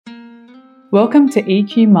Welcome to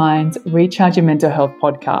EQ Mind's Recharge Your Mental Health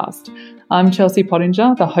podcast. I'm Chelsea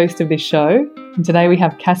Pottinger, the host of this show, and today we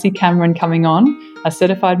have Cassie Cameron coming on, a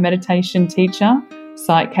certified meditation teacher,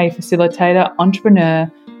 Psych K facilitator,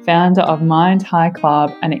 entrepreneur, founder of Mind High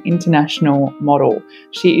Club, and an international model.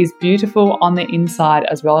 She is beautiful on the inside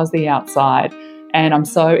as well as the outside, and I'm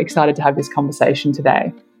so excited to have this conversation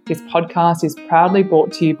today. This podcast is proudly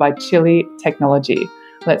brought to you by Chili Technology.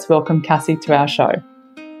 Let's welcome Cassie to our show.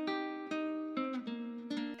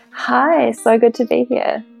 Hi, so good to be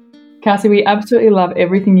here. Cassie, we absolutely love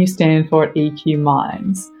everything you stand for at EQ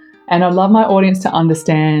Minds. And I'd love my audience to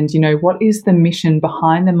understand, what is the mission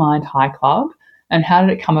behind the Mind High Club and how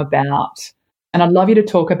did it come about? And I'd love you to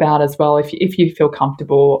talk about as well, if you feel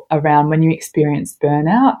comfortable, around when you experienced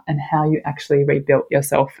burnout and how you actually rebuilt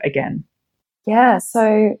yourself again. Yeah,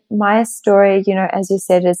 so my story, as you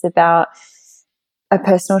said, is about a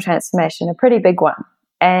personal transformation, a pretty big one.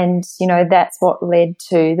 And, that's what led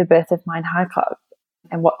to the birth of Mind High Club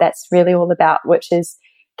and what that's really all about, which is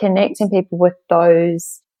connecting people with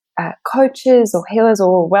those coaches or healers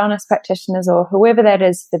or wellness practitioners or whoever that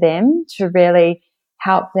is for them to really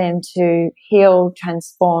help them to heal,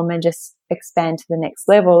 transform, and just expand to the next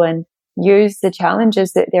level and use the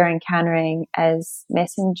challenges that they're encountering as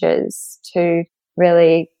messengers to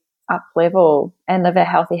really up level and live a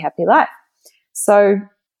healthy, happy life. So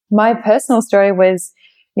my personal story was,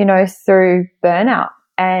 through burnout.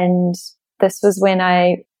 And this was when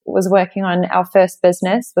I was working on our first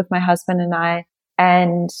business with my husband and I.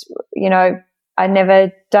 And, I'd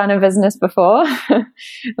never done a business before,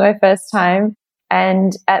 my first time.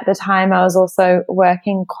 And at the time, I was also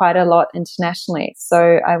working quite a lot internationally.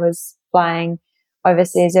 So I was flying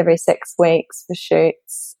overseas every 6 weeks for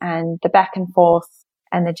shoots and the back and forth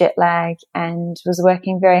and the jet lag, and was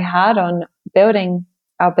working very hard on building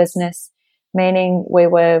our business, meaning we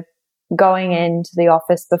were going into the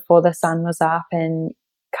office before the sun was up and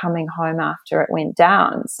coming home after it went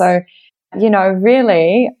down. So,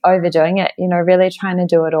 really overdoing it, really trying to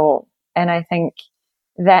do it all. And I think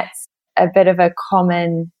that's a bit of a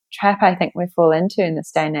common trap I think we fall into in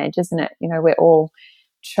this day and age, isn't it? We're all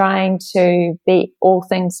trying to be all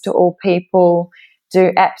things to all people,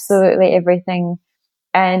 do absolutely everything.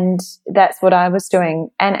 And that's what I was doing,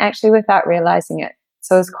 and actually without realizing it.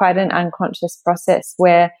 So it was quite an unconscious process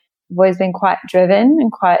where I've always been quite driven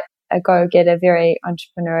and quite a go-getter, very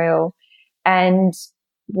entrepreneurial. And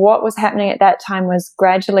what was happening at that time was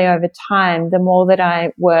gradually over time, the more that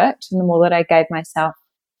I worked and the more that I gave myself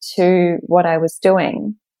to what I was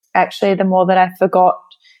doing, actually the more that I forgot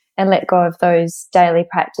and let go of those daily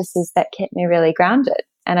practices that kept me really grounded.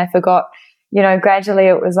 And I forgot, gradually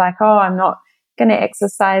it was like, oh, I'm not going to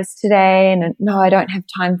exercise today, and no, I don't have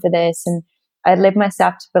time for this. And I led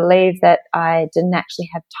myself to believe that I didn't actually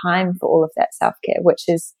have time for all of that self-care, which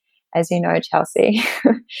is, as you know, Chelsea,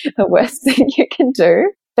 the worst thing you can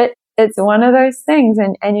do. But it's one of those things.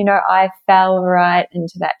 And I fell right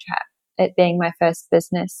into that trap, it being my first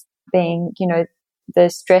business, being, the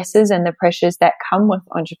stresses and the pressures that come with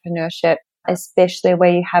entrepreneurship, especially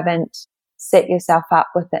where you haven't set yourself up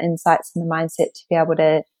with the insights and the mindset to be able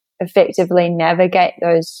to effectively navigate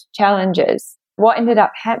those challenges. What ended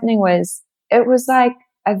up happening was, it was like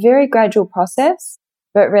a very gradual process,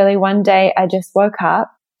 but really one day I just woke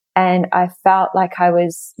up and I felt like I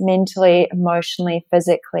was mentally, emotionally,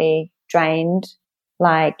 physically drained,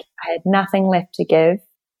 like I had nothing left to give.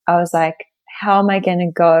 I was like, how am I going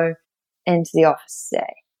to go into the office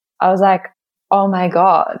today? I was like, oh my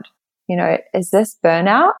God, is this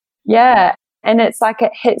burnout? Yeah. And it's like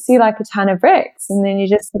it hits you like a ton of bricks. And then you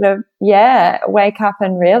just sort of, wake up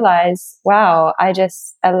and realize, wow, I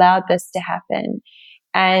just allowed this to happen.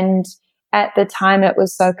 And at the time it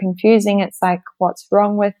was so confusing. It's like, what's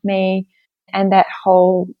wrong with me? And that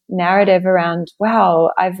whole narrative around,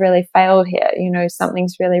 wow, I've really failed here.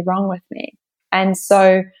 Something's really wrong with me. And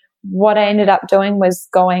so what I ended up doing was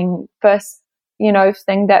going first,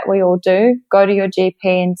 thing that we all do, go to your GP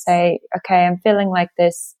and say, okay, I'm feeling like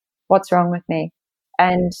this. What's wrong with me?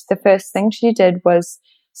 And the first thing she did was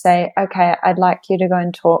say, okay, I'd like you to go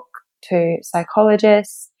and talk to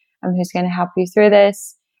psychologists who's going to help you through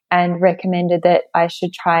this, and recommended that I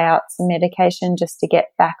should try out some medication just to get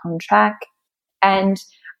back on track. And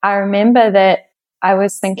I remember that I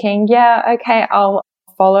was thinking, yeah, okay, I'll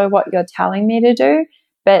follow what you're telling me to do.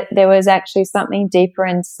 But there was actually something deeper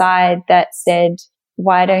inside that said,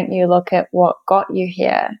 why don't you look at what got you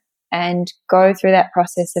here and go through that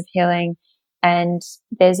process of healing, and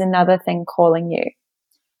there's another thing calling you.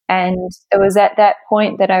 And it was at that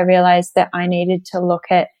point that I realized that I needed to look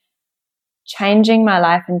at changing my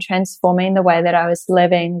life and transforming the way that I was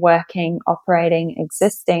living, working, operating,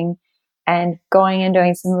 existing, and going and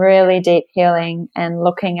doing some really deep healing and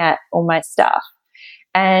looking at all my stuff.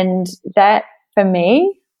 And that for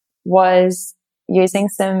me was using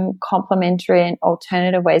some complementary and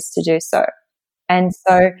alternative ways to do so. And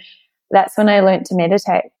so that's when I learned to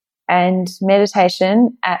meditate. And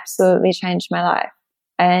meditation absolutely changed my life.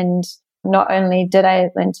 And not only did I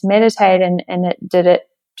learn to meditate and it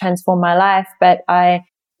transform my life, but I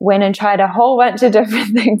went and tried a whole bunch of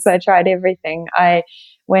different things. I tried everything. I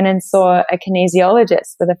went and saw a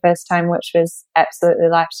kinesiologist for the first time, which was absolutely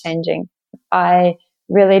life-changing. I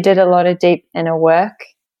really did a lot of deep inner work.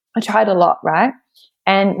 I tried a lot, right?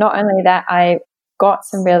 And not only that, I got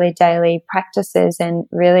some really daily practices and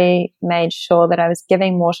really made sure that I was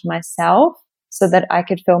giving more to myself so that I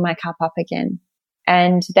could fill my cup up again.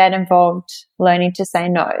 And that involved learning to say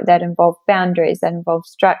no. That involved boundaries. That involved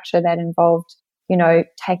structure. That involved,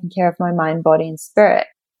 taking care of my mind, body, and spirit.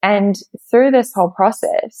 And through this whole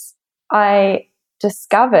process, I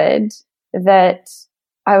discovered that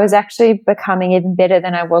I was actually becoming even better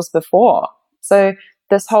than I was before. So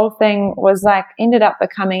this whole thing was ended up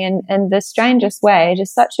becoming in the strangest way,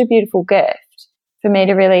 just such a beautiful gift for me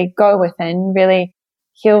to really go within, really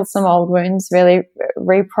heal some old wounds, really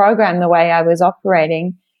reprogram the way I was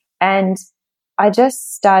operating. And I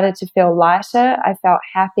just started to feel lighter. I felt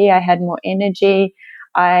happy. I had more energy.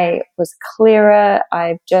 I was clearer.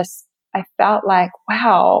 I felt like,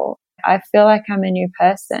 wow, I feel like I'm a new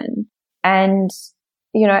person. And,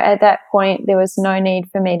 at that point, there was no need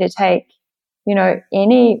for me to take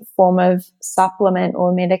any form of supplement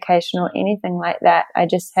or medication or anything like that. I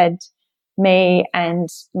just had me and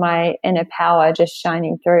my inner power just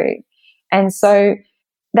shining through. And so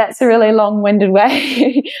that's a really long-winded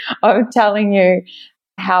way of telling you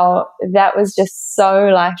how that was just so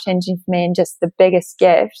life-changing for me and just the biggest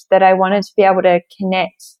gift that I wanted to be able to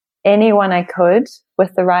connect anyone I could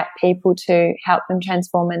with the right people to help them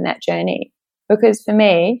transform in that journey. Because for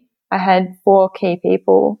me, I had 4 key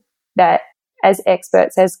people that as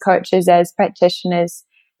experts, as coaches, as practitioners,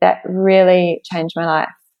 that really changed my life.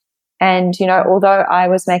 And, although I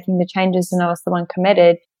was making the changes and I was the one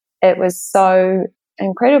committed, it was so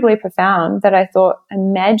incredibly profound that I thought,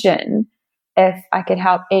 imagine if I could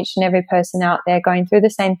help each and every person out there going through the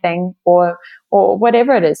same thing or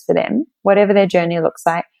whatever it is for them, whatever their journey looks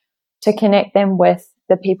like, to connect them with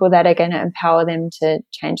the people that are going to empower them to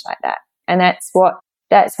change like that. And that's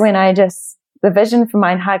when the vision for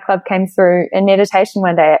Mind High Club came through in meditation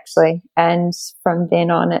one day, actually. And from then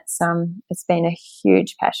on, it's been a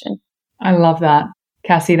huge passion. I love that.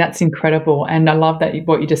 Cassie, that's incredible. And I love that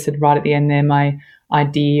what you just said right at the end there, my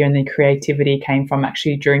idea and the creativity came from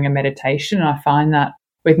actually during a meditation. And I find that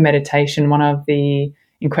with meditation, one of the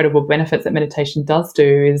incredible benefits that meditation does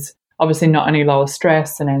do is obviously not only lower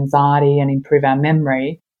stress and anxiety and improve our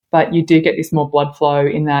memory, but you do get this more blood flow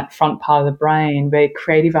in that front part of the brain where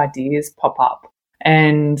creative ideas pop up.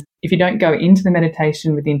 And if you don't go into the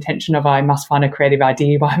meditation with the intention of, I must find a creative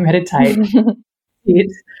idea while I meditate,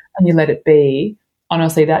 and you let it be,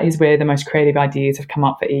 honestly, that is where the most creative ideas have come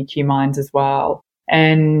up for EQ Minds as well.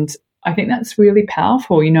 And I think that's really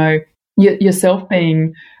powerful. Yourself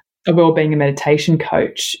being a wellbeing and meditation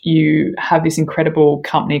coach, you have this incredible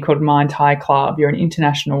company called Mind High Club. You're an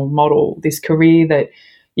international model, this career that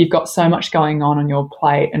you've got so much going on your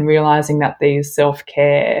plate, and realizing that these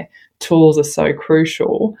self-care tools are so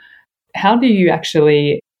crucial. How do you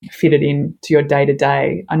actually fit it in to your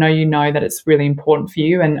day-to-day? I know that it's really important for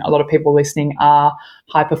you, and a lot of people listening are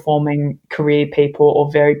high-performing career people or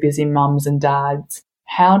very busy mums and dads.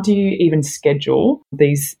 How do you even schedule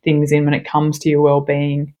these things in when it comes to your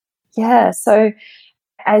well-being? Yeah, so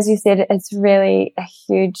as you said, it's really a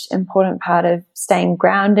huge, important part of staying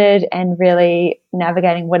grounded and really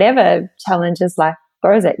navigating whatever challenges life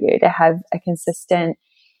throws at you, to have a consistent,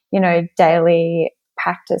 daily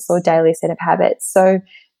practice or daily set of habits. So,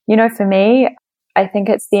 for me, I think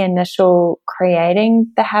it's the initial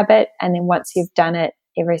creating the habit. And then once you've done it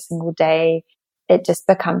every single day, it just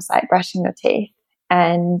becomes like brushing your teeth.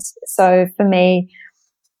 And so for me,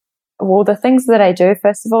 well, the things that I do,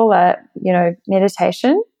 first of all, are,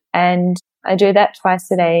 meditation. And I do that twice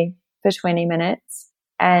a day for 20 minutes.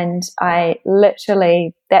 And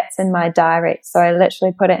that's in my diary. So I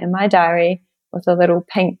literally put it in my diary with a little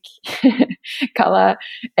pink color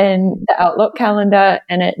in the Outlook calendar,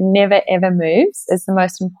 and it never, ever moves. It's the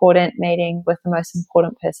most important meeting with the most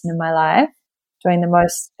important person in my life, doing the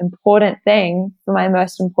most important thing for my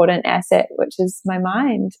most important asset, which is my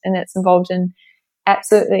mind. And it's involved in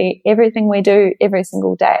absolutely everything we do every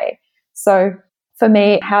single day. So for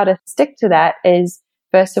me, how to stick to that is,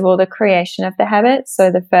 first of all, the creation of the habit.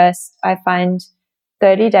 So the first, I find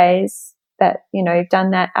 30 days that, you know, you've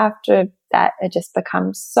done that. After that, it just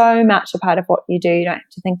becomes so much a part of what you do. You don't have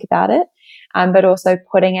to think about it. But also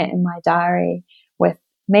putting it in my diary with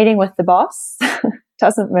meeting with the boss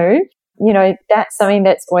doesn't move. You know, that's something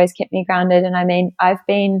that's always kept me grounded. And I mean, I've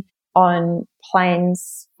been on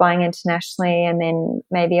planes flying internationally and then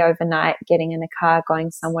maybe overnight getting in a car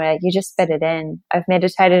going somewhere. You just fit it in. I've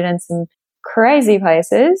meditated in some crazy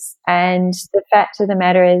places. And the fact of the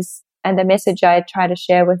matter is, and the message I try to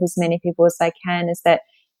share with as many people as I can, is that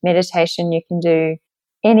meditation you can do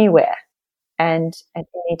anywhere and at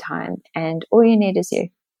any time. And all you need is you.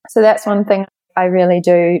 So that's one thing I really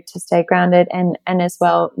do to stay grounded, and as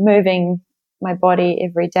well, moving my body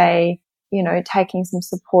every day, you know, taking some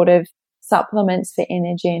supportive supplements for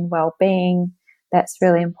energy and well-being. That's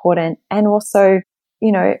really important. And also,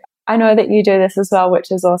 you know, I know that you do this as well, which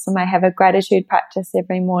is awesome. I have a gratitude practice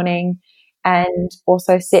every morning, and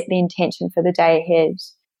also set the intention for the day ahead,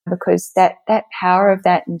 because that power of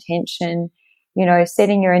that intention, you know,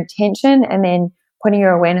 setting your intention and then putting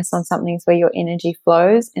your awareness on something is where your energy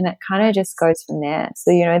flows, and it kind of just goes from there.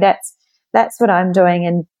 So, you know, that's what I'm doing.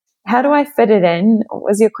 And how do I fit it in,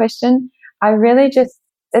 was your question? I really just,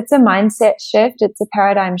 it's a mindset shift. It's a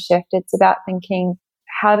paradigm shift. It's about thinking,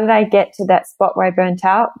 how did I get to that spot where I burnt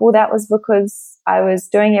out? Well, that was because I was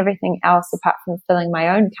doing everything else apart from filling my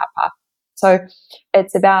own cup up. So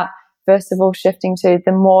it's about, first of all, shifting to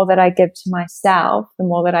the more that I give to myself, the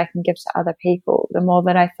more that I can give to other people, the more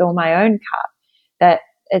that I fill my own cup, that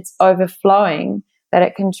it's overflowing, that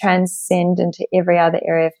it can transcend into every other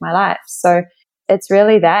area of my life. So it's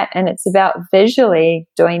really that, and it's about visually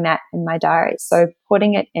doing that in my diary. So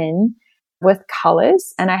putting it in with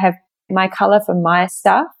colors, and I have my color for my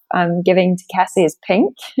stuff I'm giving to Cassie is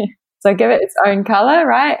pink. So I give it its own color,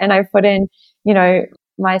 right? And I put in, you know,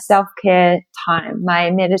 my self-care time,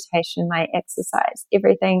 my meditation, my exercise,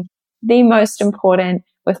 everything, the most important,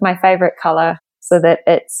 with my favorite color, so that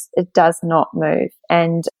it does not move.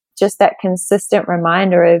 And just that consistent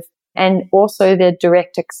reminder of, and also the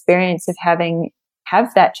direct experience of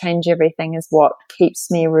have that change everything is what keeps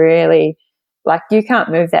me really, like, you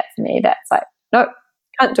can't move that for me. That's like, nope,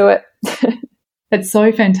 can't do it. It's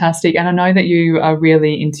so fantastic. And I know that you are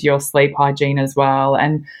really into your sleep hygiene as well.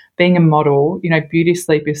 And being a model, you know, beauty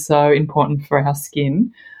sleep is so important for our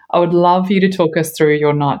skin. I would love for you to talk us through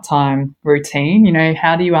your nighttime routine. You know,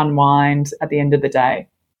 how do you unwind at the end of the day?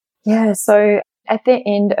 Yeah, so at the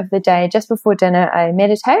end of the day, just before dinner, I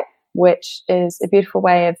meditate, which is a beautiful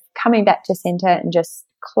way of coming back to center and just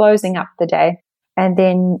closing up the day. And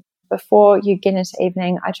then before you get into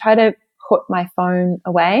evening, I try to put my phone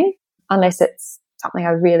away, unless it's something I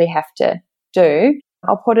really have to do.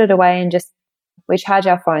 I'll put it away, and just, we charge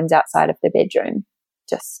our phones outside of the bedroom,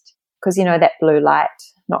 just because, you know, that blue light,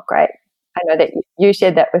 not great. I know that you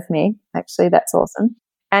shared that with me. Actually, that's awesome.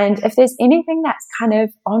 And if there's anything that's kind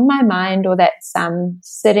of on my mind, or that's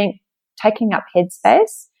taking up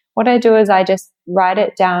headspace, what I do is I just write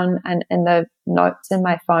it down in the notes in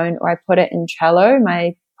my phone, or I put it in Trello,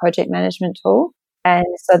 my project management tool, and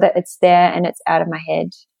so that it's there and it's out of my head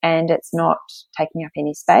and it's not taking up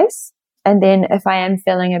any space. And then if I am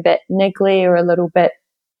feeling a bit niggly or a little bit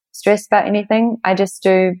stressed about anything, I just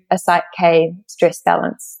do a Psych K stress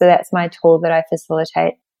balance. So that's my tool that I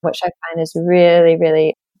facilitate, which I find is really,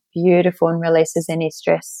 really beautiful and releases any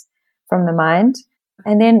stress from the mind.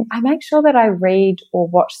 And then I make sure that I read or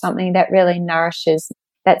watch something that really nourishes,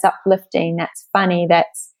 that's uplifting, that's funny,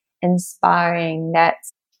 that's inspiring, that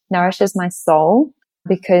nourishes my soul.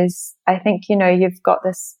 Because I think, you know, you've got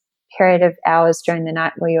this period of hours during the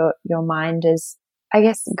night where your mind is, I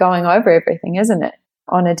guess, going over everything, isn't it,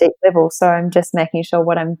 on a deep level. So I'm just making sure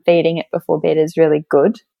what I'm feeding it before bed is really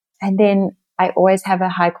good. And then I always have a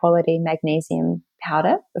high quality magnesium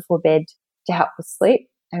powder before bed to help with sleep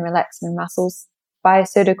and relax my muscles.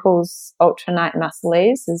 Bioceuticals Ultra Night Muscle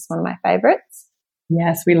Ease is one of my favorites.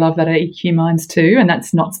 Yes, we love that at EQ Minds too, and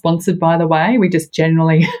that's not sponsored, by the way. We just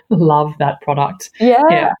generally love that product.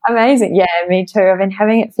 Yeah, amazing. Yeah, me too. I've been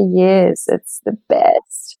having it for years. It's the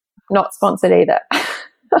best. Not sponsored either.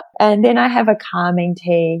 And then I have a calming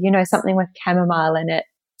tea, you know, something with chamomile in it,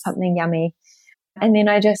 something yummy. And then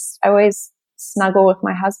I always snuggle with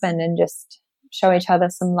my husband and just show each other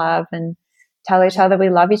some love and tell each other we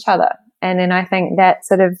love each other. And then I think that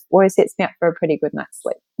sort of always sets me up for a pretty good night's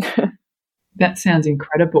sleep. That sounds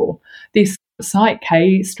incredible. This Psych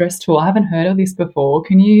K stress tool, I haven't heard of this before.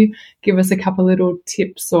 Can you give us a couple little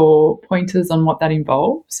tips or pointers on what that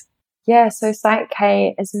involves? Yeah, so Psych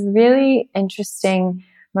K is a really interesting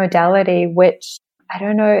modality, which I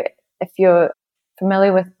don't know if you're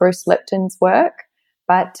familiar with Bruce Lipton's work,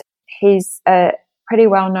 but he's a pretty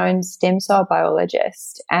well-known stem cell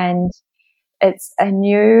biologist, and it's a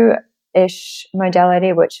new-ish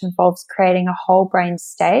modality which involves creating a whole brain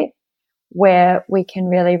state where we can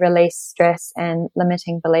really release stress and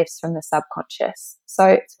limiting beliefs from the subconscious. So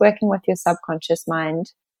it's working with your subconscious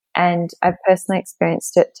mind, and I've personally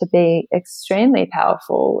experienced it to be extremely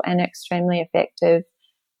powerful and extremely effective,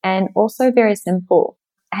 and also very simple.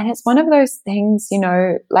 And it's one of those things,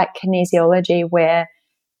 like kinesiology, where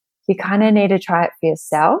you kind of need to try it for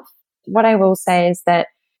yourself. What I will say is that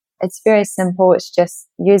it's very simple. It's just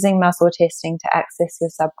using muscle testing to access your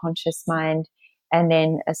subconscious mind, and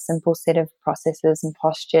then a simple set of processes and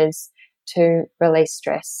postures to release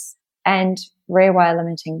stress and rewire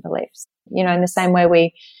limiting beliefs. In the same way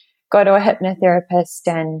we go to a hypnotherapist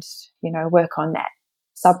and, work on that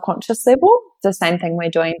subconscious level, it's the same thing we're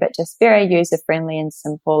doing, but just very user-friendly and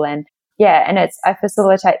simple. And I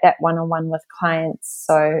facilitate that one-on-one with clients.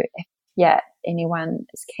 So if, anyone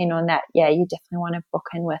is keen on that, you definitely want to book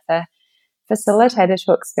in with a facilitator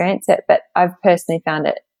to experience it. But I've personally found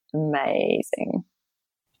it amazing.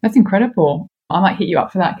 That's incredible. I might hit you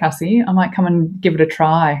up for that, Cassie. I might come and give it a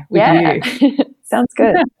try with you. Sounds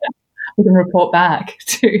good. We can report back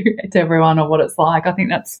to everyone on what it's like. I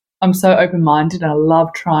think I'm so open-minded, and I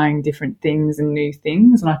love trying different things and new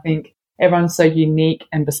things. And I think everyone's so unique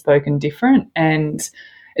and bespoke and different. And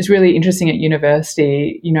it's really interesting at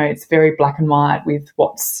university, it's very black and white with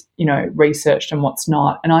what's, researched and what's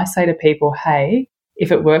not. And I say to people, hey,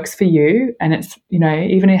 if it works for you and it's,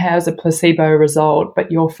 even if it has a placebo result,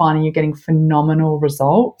 but you're finding you're getting phenomenal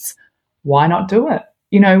results, why not do it?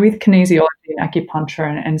 With kinesiology and acupuncture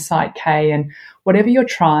and Psych K and whatever you're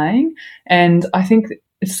trying. And I think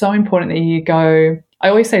it's so important that you go, I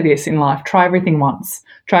always say this in life, try everything once.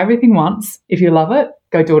 Try everything once. If you love it,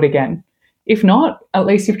 go do it again. If not, at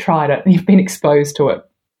least you've tried it and you've been exposed to it.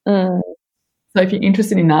 So if you're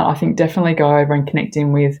interested in that, I think definitely go over and connect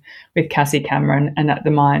in with Cassie Cameron and at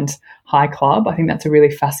the Mind High Club. I think that's a really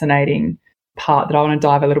fascinating part that I want to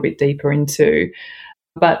dive a little bit deeper into.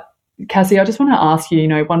 But Cassie, I just want to ask you,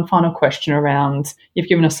 one final question around, you've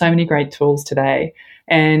given us so many great tools today,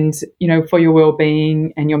 and, for your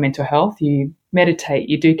well-being and your mental health, you meditate,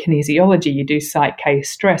 you do kinesiology, you do Psych K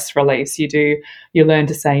stress release, you learn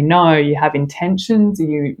to say no, you have intentions,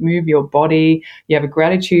 you move your body, you have a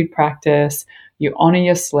gratitude practice, you honor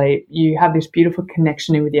your sleep, you have this beautiful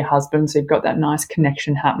connection with your husband, so you've got that nice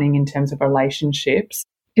connection happening in terms of relationships.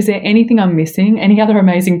 Is there anything I'm missing? Any other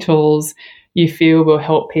amazing tools you feel will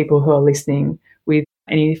help people who are listening with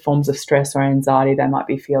any forms of stress or anxiety they might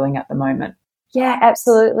be feeling at the moment? Yeah,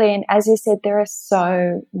 absolutely. And as you said, there are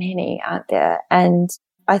so many out there. And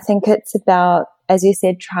I think it's about, as you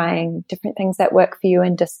said, trying different things that work for you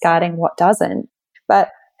and discarding what doesn't. But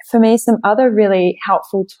for me, some other really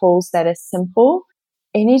helpful tools that are simple.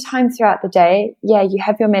 Anytime throughout the day, you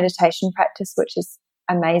have your meditation practice, which is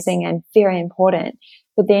amazing and very important.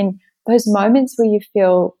 But then those moments where you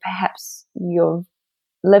feel perhaps you're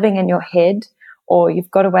living in your head or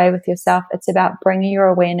you've got away with yourself, it's about bringing your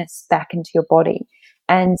awareness back into your body.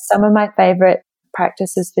 And some of my favorite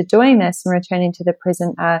practices for doing this and returning to the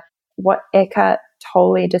present are what Eckhart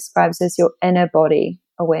Tolle describes as your inner body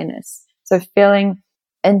awareness. So feeling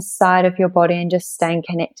inside of your body and just staying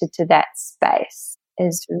connected to that space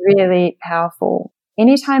is really powerful.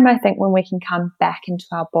 Anytime I think when we can come back into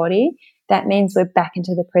our body, that means we're back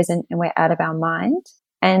into the present and we're out of our mind.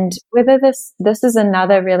 And whether this is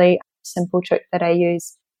another really simple trick that I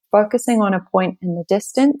use, focusing on a point in the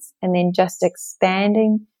distance and then just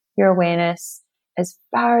expanding your awareness as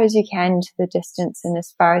far as you can to the distance and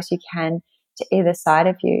as far as you can to either side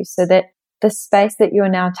of you, so that the space that you're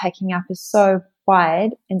now taking up is so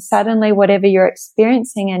wide, and suddenly whatever you're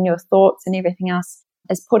experiencing and your thoughts and everything else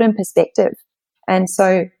is put in perspective. And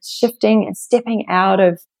so shifting and stepping out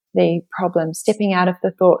of the problem, stepping out of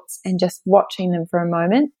the thoughts and just watching them for a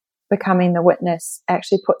moment, becoming the witness,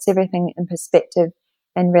 actually puts everything in perspective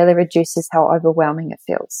and really reduces how overwhelming it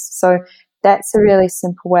feels. So that's a really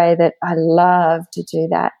simple way that I love to do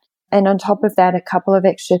that. And on top of that, a couple of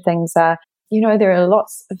extra things are, there are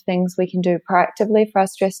lots of things we can do proactively for our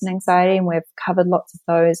stress and anxiety, and we've covered lots of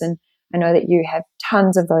those. And I know that you have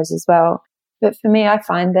tons of those as well. But for me, I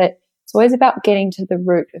find that it's always about getting to the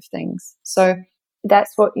root of things. So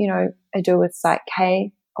that's what, I do with Psych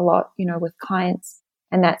K a lot, with clients.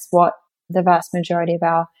 And that's what the vast majority of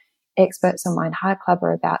our experts on Mind High Club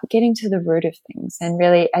are about, getting to the root of things. And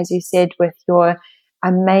really, as you said, with your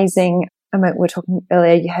amazing, we were talking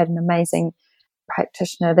earlier, you had an amazing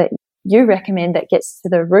practitioner that you recommend that gets to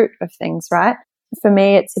the root of things, right? for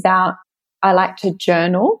me, it's about, I like to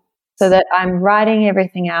journal so that I'm writing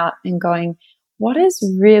everything out and going, what is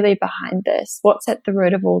really behind this? What's at the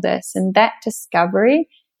root of all this? And that discovery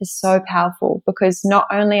is so powerful, because not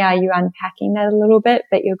only are you unpacking that a little bit,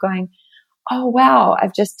 but you're going, oh, wow,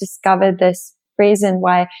 I've just discovered this reason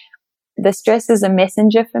why the stress is a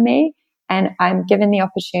messenger for me. And I'm given the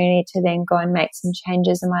opportunity to then go and make some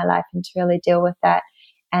changes in my life and to really deal with that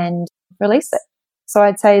and release it. So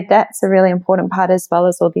I'd say that's a really important part, as well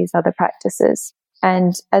as all these other practices.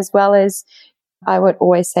 And as well as, I would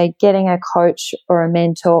always say, getting a coach or a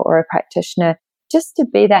mentor or a practitioner just to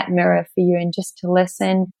be that mirror for you and just to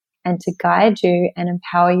listen and to guide you and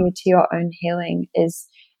empower you to your own healing is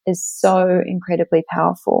so incredibly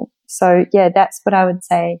powerful. So yeah, that's what I would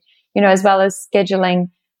say, as well as scheduling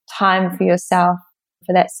time for yourself,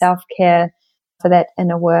 for that self-care, for that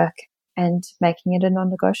inner work, and making it a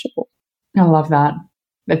non-negotiable. I love that.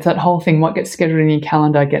 It's that whole thing, what gets scheduled in your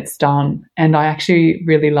calendar gets done. And I actually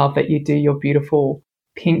really love that you do your beautiful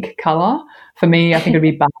pink colour. For me, I think it'd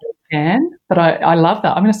be butter tan, but I love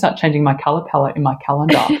that. I'm going to start changing my colour palette in my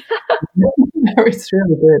calendar. It's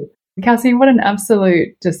really good. Cassie, what an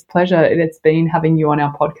absolute just pleasure it's been having you on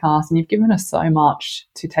our podcast, and you've given us so much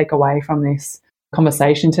to take away from this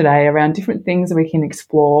conversation today around different things that we can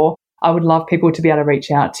explore. I would love people to be able to reach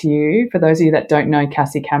out to you. For those of you that don't know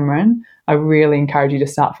Cassie Cameron, I really encourage you to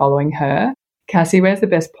start following her. Cassie, where's the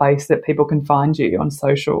best place that people can find you on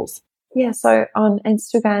socials? Yeah, so on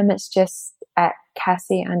Instagram, it's just at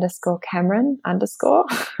Cassie_Cameron_,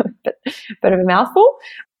 bit of a mouthful.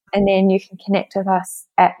 And then you can connect with us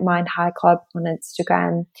at Mind High Club on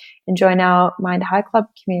Instagram and join our Mind High Club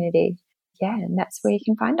community. Yeah, and that's where you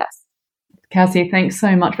can find us. Cassie, thanks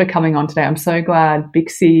so much for coming on today. I'm so glad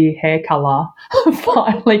Bixie hair colour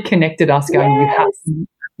finally connected us, going, yes, you have to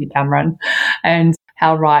be Cameron. And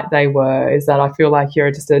how right they were, is that I feel like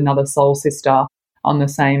you're just another soul sister on the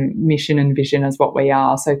same mission and vision as what we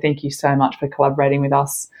are. So thank you so much for collaborating with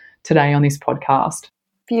us today on this podcast.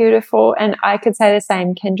 Beautiful. And I could say the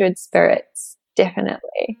same, kindred spirits,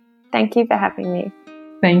 definitely. Thank you for having me.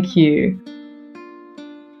 Thank you.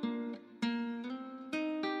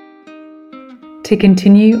 To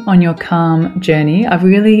continue on your calm journey, I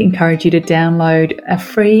really encourage you to download a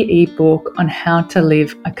free ebook on how to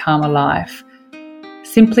live a calmer life.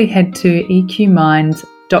 Simply head to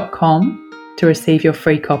eqminds.com to receive your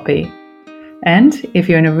free copy. And if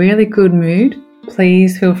you're in a really good mood,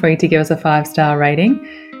 please feel free to give us a 5-star rating.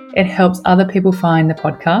 It helps other people find the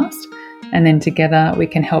podcast, and then together we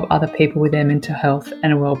can help other people with their mental health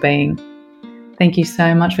and well-being. Thank you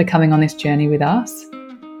so much for coming on this journey with us,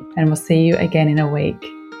 and we'll see you again in a week.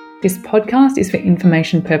 This podcast is for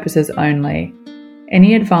information purposes only.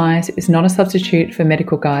 Any advice is not a substitute for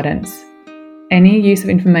medical guidance. Any use of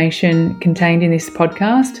information contained in this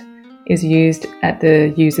podcast is used at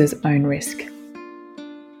the user's own risk.